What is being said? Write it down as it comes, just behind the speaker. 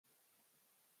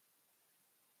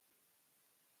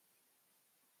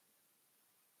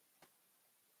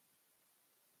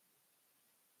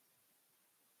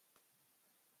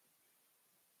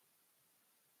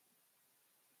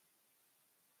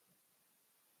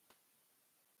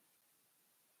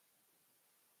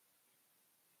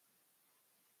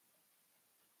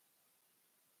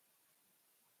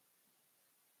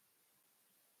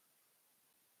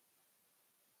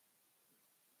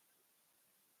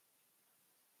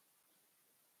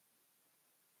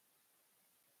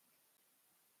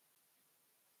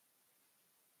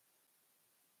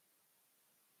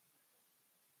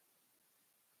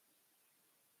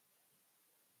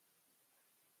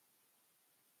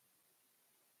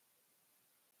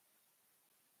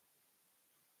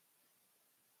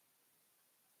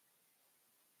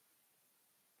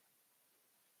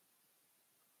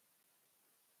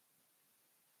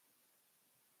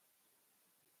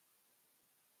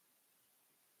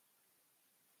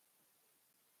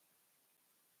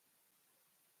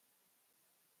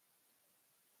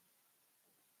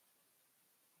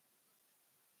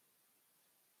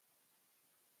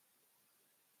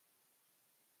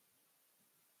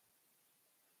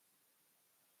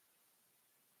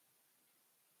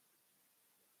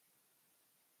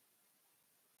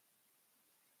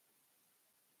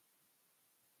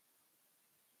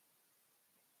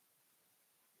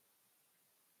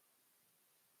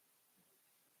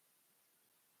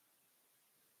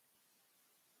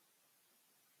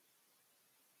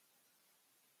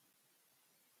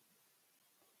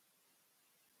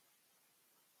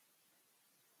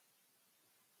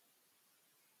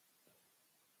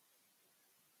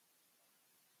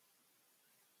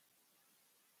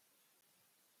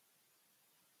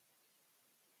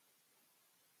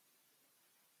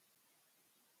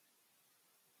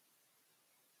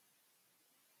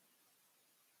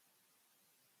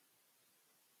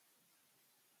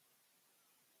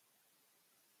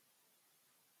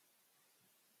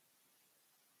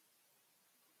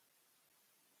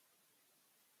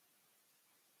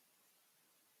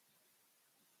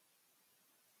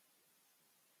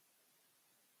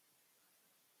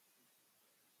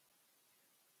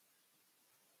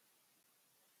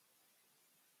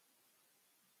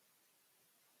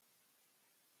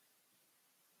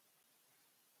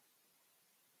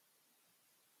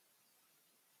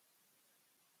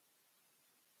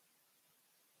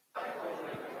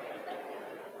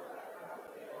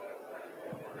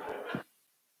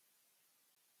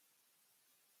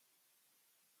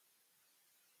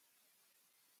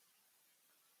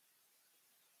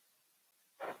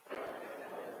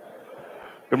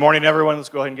Good morning, everyone. Let's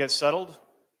go ahead and get settled.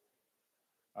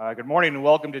 Good morning and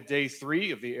welcome to day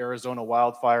 3 of the Arizona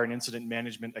Wildfire and Incident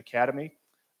Management Academy.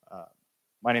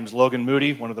 My name is Logan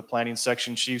Moody, one of the planning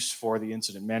section chiefs for the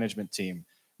incident management team.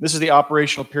 This is the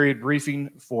operational period briefing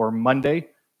for Monday,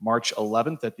 March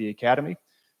 11th at the Academy.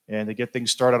 And to get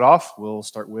things started off, we'll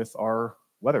start with our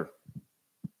weather.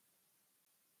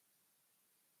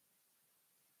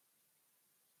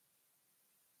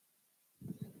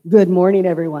 Good morning,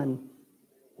 everyone.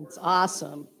 It's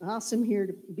awesome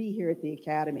to be here at the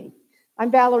Academy. I'm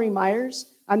Valerie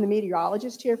Myers. I'm the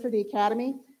meteorologist here for the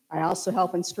Academy. I also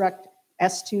help instruct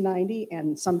S290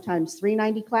 and sometimes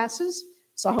 390 classes.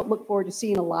 So I look forward to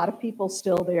seeing a lot of people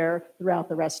still there throughout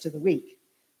the rest of the week.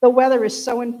 The weather is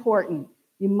so important.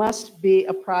 You must be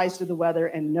apprised of the weather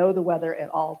and know the weather at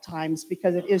all times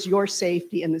because it is your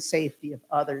safety and the safety of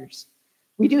others.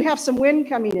 We do have some wind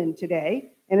coming in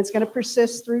today, and it's going to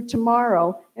persist through tomorrow,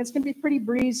 and it's going to be pretty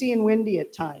breezy and windy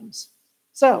at times.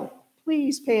 So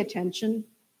please pay attention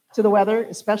to the weather,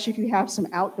 especially if you have some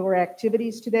outdoor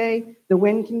activities today. The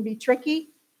wind can be tricky.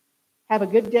 Have a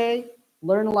good day,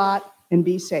 learn a lot, and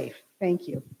be safe. Thank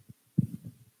you.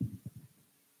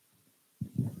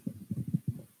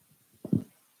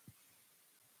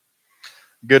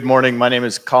 Good morning. My name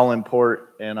is Colin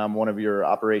Port, and I'm one of your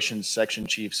operations section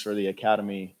chiefs for the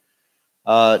Academy.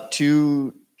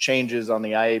 2 changes on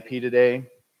the IAP today.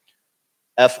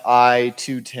 FI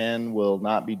 210 will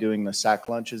not be doing the SAC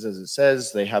lunches as it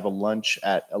says. They have a lunch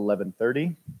at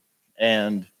 11:30,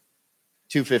 and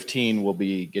 215 will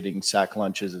be getting SAC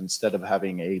lunches instead of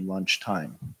having a lunch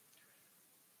time.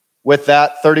 With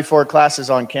that, 34 classes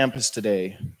on campus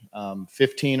today.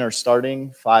 15 are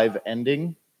starting, 5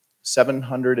 ending.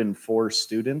 704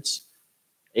 students,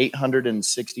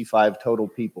 865 total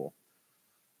people.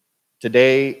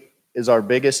 Today is our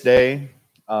biggest day.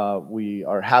 We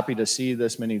are happy to see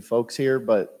this many folks here,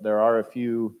 but there are a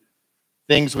few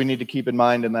things we need to keep in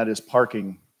mind, and that is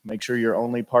parking. Make sure you're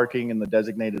only parking in the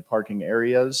designated parking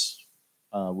areas.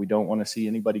 We don't want to see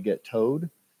anybody get towed.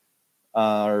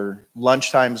 Our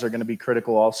lunch times are going to be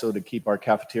critical also to keep our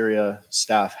cafeteria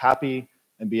staff happy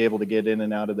and be able to get in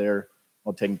and out of there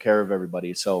while taking care of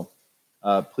everybody. So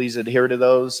please adhere to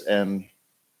those and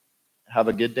have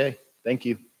a good day. Thank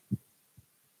you.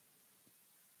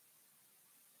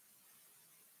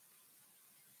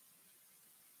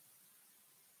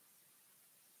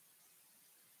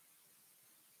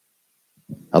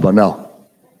 How about now?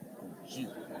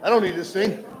 I don't need this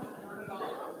thing.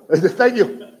 Thank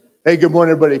you. Hey, good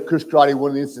morning, everybody. Chris Crotty, one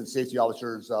of the incident safety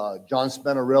officers. John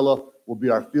Spanarella will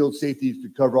be our field safety to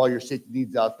cover all your safety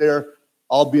needs out there.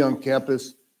 I'll be on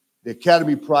campus. The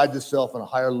Academy prides itself on a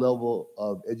higher level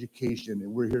of education,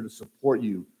 and we're here to support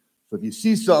you. So if you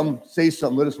see something, say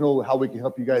something. Let us know how we can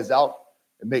help you guys out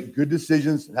and make good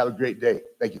decisions and have a great day.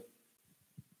 Thank you.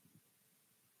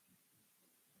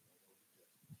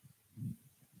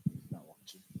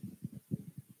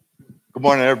 Good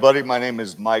morning, everybody. My name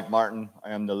is Mike Martin. I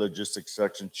am the logistics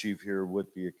section chief here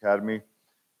with the Academy.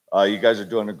 You guys are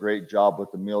doing a great job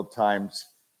with the meal times.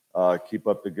 Keep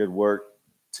up the good work.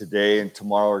 Today and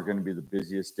tomorrow are going to be the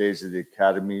busiest days of the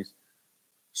academies.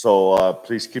 So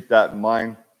please keep that in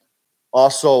mind.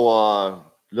 Also, a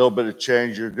little bit of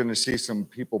change. You're going to see some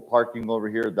people parking over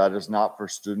here. That is not for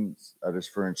students. That is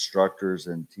for instructors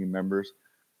and team members.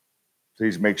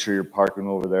 Please make sure you're parking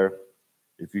over there.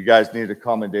 If you guys need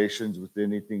accommodations with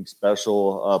anything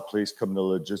special, please come to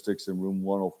logistics in room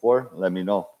 104. Let me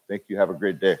know. Thank you. Have a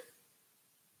great day.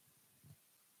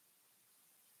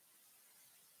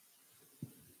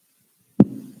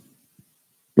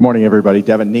 Good morning, everybody.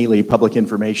 Devin Neely, Public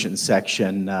Information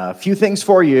Section. A few things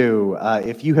for you.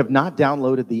 If you have not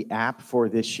downloaded the app for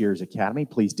this year's Academy,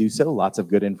 please do so. Lots of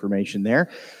good information there.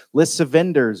 Lists of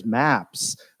vendors,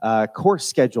 maps, course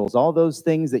schedules, all those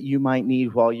things that you might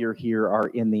need while you're here are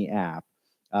in the app.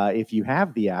 If you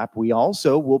have the app, we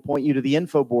also will point you to the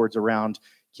info boards around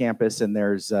campus, and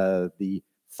there's the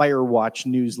Fire Watch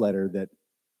newsletter that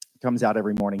comes out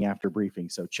every morning after briefing,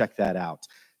 so check that out.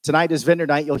 Tonight is vendor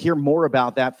night. You'll hear more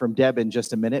about that from Deb in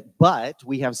just a minute, but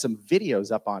we have some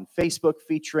videos up on Facebook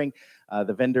featuring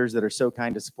the vendors that are so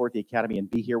kind to support the Academy and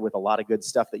be here with a lot of good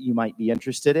stuff that you might be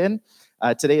interested in.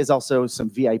 Today is also some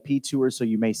VIP tours, so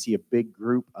you may see a big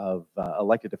group of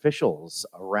elected officials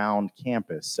around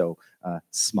campus. So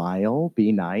smile,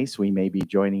 be nice. We may be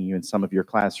joining you in some of your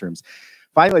classrooms.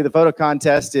 Finally, the photo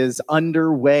contest is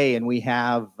underway, and we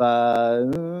have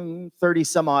 30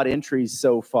 some odd entries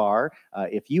so far.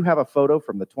 If you have a photo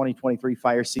from the 2023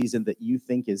 fire season that you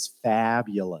think is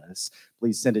fabulous,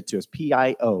 please send it to us,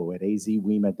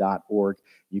 pio@azwima.org.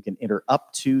 You can enter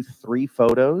up to 3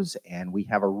 photos, and we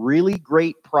have a really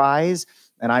great prize,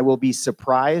 and I will be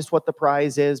surprised what the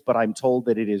prize is, but I'm told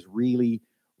that it is really,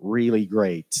 really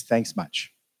great. Thanks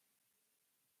much.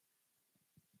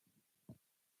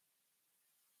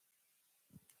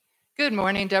 Good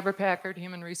morning, Deborah Packard,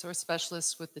 Human Resource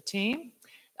Specialist with the team.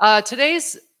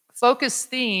 Today's focus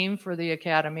theme for the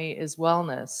Academy is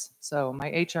wellness. So my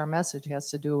HR message has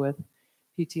to do with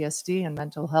PTSD and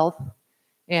mental health.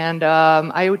 And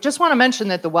I just want to mention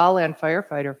that the Wildland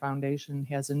Firefighter Foundation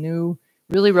has a new,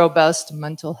 really robust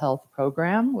mental health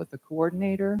program with a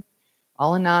coordinator,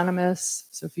 all anonymous.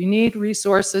 So if you need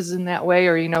resources in that way,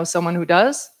 or you know someone who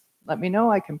does, let me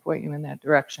know. I can point you in that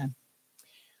direction.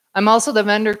 I'm also the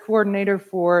vendor coordinator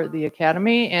for the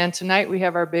Academy, and tonight we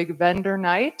have our big vendor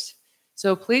night.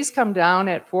 So please come down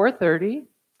at 4:30,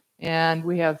 and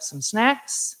we have some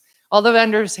snacks. All the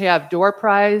vendors have door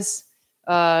prizes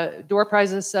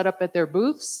set up at their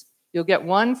booths. You'll get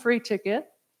 1 free ticket,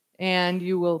 and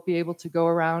you will be able to go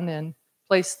around and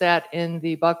place that in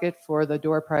the bucket for the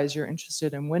door prize you're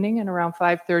interested in winning, and around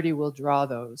 5:30 we'll draw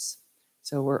those.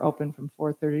 So we're open from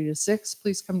 4:30 to 6.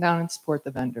 Please come down and support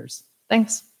the vendors.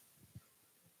 Thanks.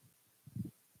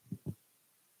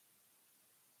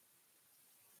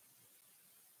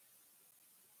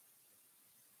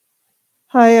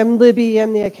 Hi, I'm Libby.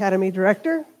 I'm the Academy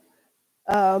Director.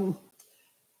 I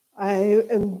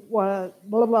am blah,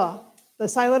 blah. The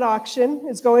silent auction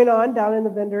is going on down in the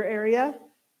vendor area.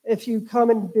 If you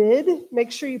come and bid,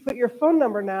 make sure you put your phone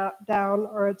number down,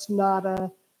 or it's not a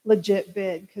legit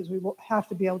bid, because we will have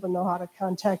to be able to know how to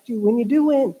contact you when you do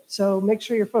win. So make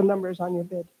sure your phone number is on your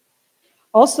bid.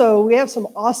 Also, we have some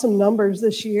awesome numbers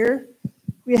this year.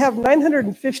 We have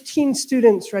 915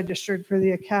 students registered for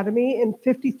the Academy in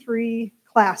 53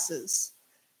 classes.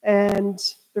 And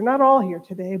they're not all here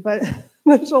today, but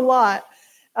there's a lot.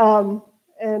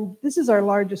 And this is our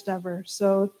largest ever.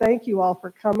 So thank you all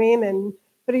for coming and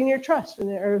putting your trust in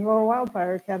the Arizona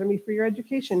Wildfire Academy for your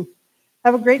education.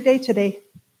 Have a great day today.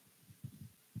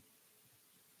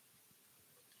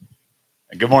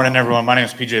 Good morning, everyone. My name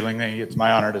is PJ Lingley. It's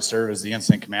my honor to serve as the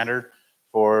incident commander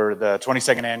for the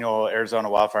 22nd Annual Arizona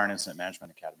Wildfire and Incident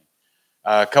Management Academy.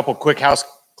 A couple quick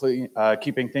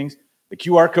housekeeping things. The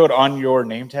QR code on your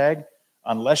name tag,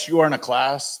 unless you are in a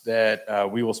class that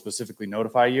we will specifically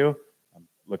notify you, I'm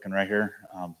looking right here,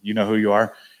 you know who you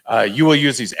are, you will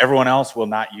use these. Everyone else will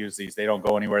not use these. They don't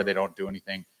go anywhere. They don't do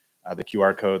anything. The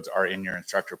QR codes are in your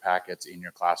instructor packets in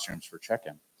your classrooms for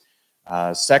check-in.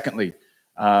 Secondly,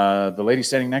 the lady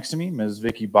standing next to me, Ms.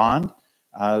 Vicki Bond,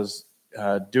 is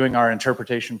doing our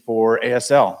interpretation for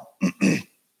ASL.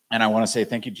 And I want to say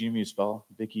thank you. Jimmy, you spell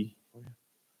Vicki?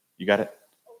 You got it?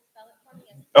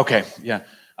 Okay, yeah.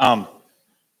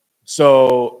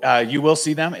 So you will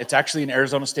see them. It's actually an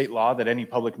Arizona state law that any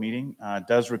public meeting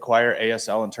does require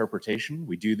ASL interpretation.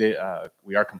 We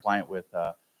are compliant with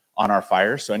on our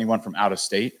fires. So anyone from out of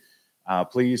state,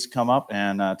 please come up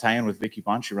and tie in with Vicki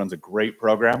Bond. She runs a great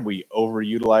program. We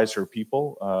overutilize her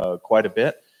people quite a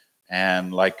bit.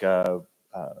 And like I've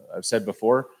said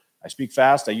before, I speak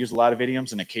fast, I use a lot of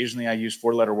idioms, and occasionally I use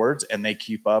 4-letter words, and they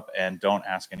keep up and don't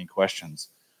ask any questions.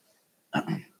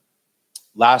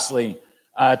 Lastly,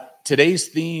 today's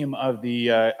theme of the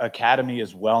Academy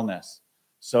is wellness.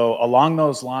 So along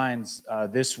those lines,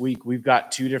 this week we've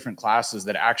got 2 different classes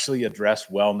that actually address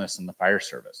wellness in the fire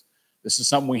service. This is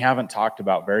something we haven't talked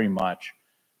about very much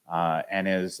and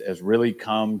has really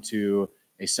come to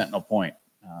a sentinel point.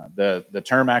 The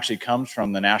term actually comes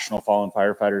from the National Fallen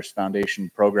Firefighters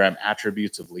Foundation program,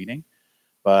 Attributes of Leading,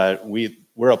 but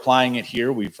we're applying it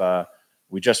here. We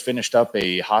just finished up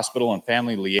a hospital and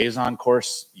family liaison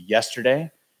course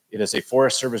yesterday. It is a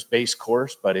Forest Service-based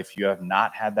course, but if you have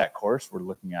not had that course, we're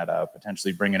looking at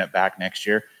potentially bringing it back next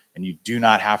year, and you do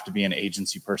not have to be an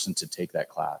agency person to take that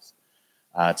class.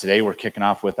 Today, we're kicking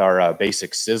off with our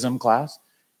basic CISM class,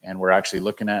 and we're actually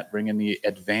looking at bringing the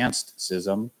advanced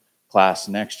CISM class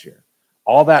next year.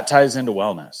 All that ties into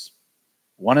wellness.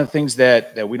 One of the things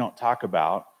that we don't talk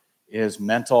about is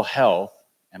mental health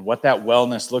and what that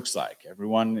wellness looks like.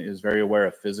 Everyone is very aware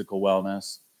of physical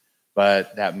wellness,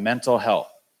 but that mental health,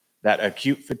 that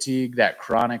acute fatigue, that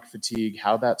chronic fatigue,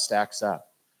 how that stacks up.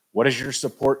 What does your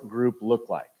support group look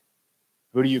like?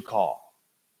 Who do you call?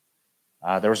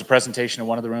 There was a presentation in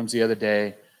one of the rooms the other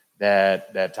day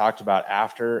that talked about,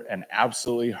 after an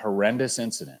absolutely horrendous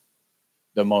incident,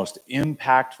 the most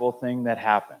impactful thing that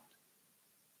happened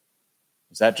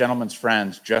was that gentleman's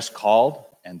friends just called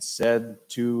and said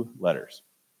 2 letters.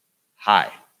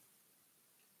 Hi.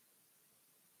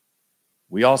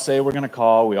 We all say we're going to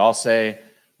call. We all say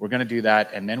we're going to do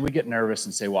that. And then we get nervous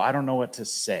and say, well, I don't know what to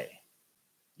say.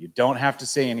 You don't have to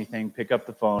say anything. Pick up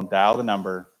the phone, dial the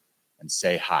number, and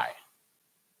say hi.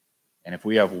 And if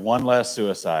we have one less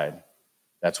suicide,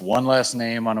 that's one less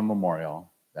name on a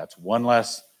memorial. That's one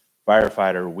less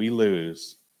firefighter we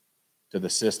lose to the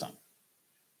system.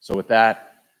 So with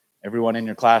that, everyone in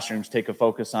your classrooms, take a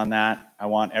focus on that. I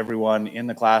want everyone in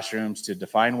the classrooms to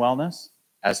define wellness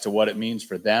as to what it means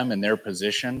for them in their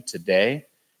position today,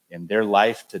 in their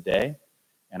life today.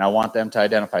 And I want them to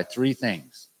identify 3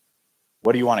 things.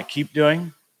 What do you want to keep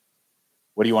doing?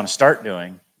 What do you want to start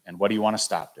doing? And what do you want to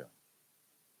stop doing?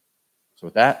 So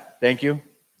with that, thank you.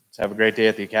 Let's have a great day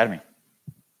at the Academy.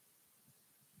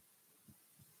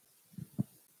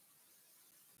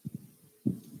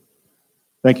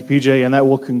 Thank you, PJ. And that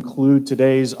will conclude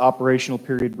today's operational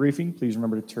period briefing. Please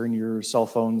remember to turn your cell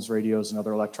phones, radios, and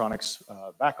other electronics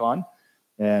back on.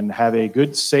 And have a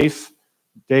good, safe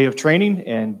day of training,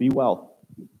 and be well.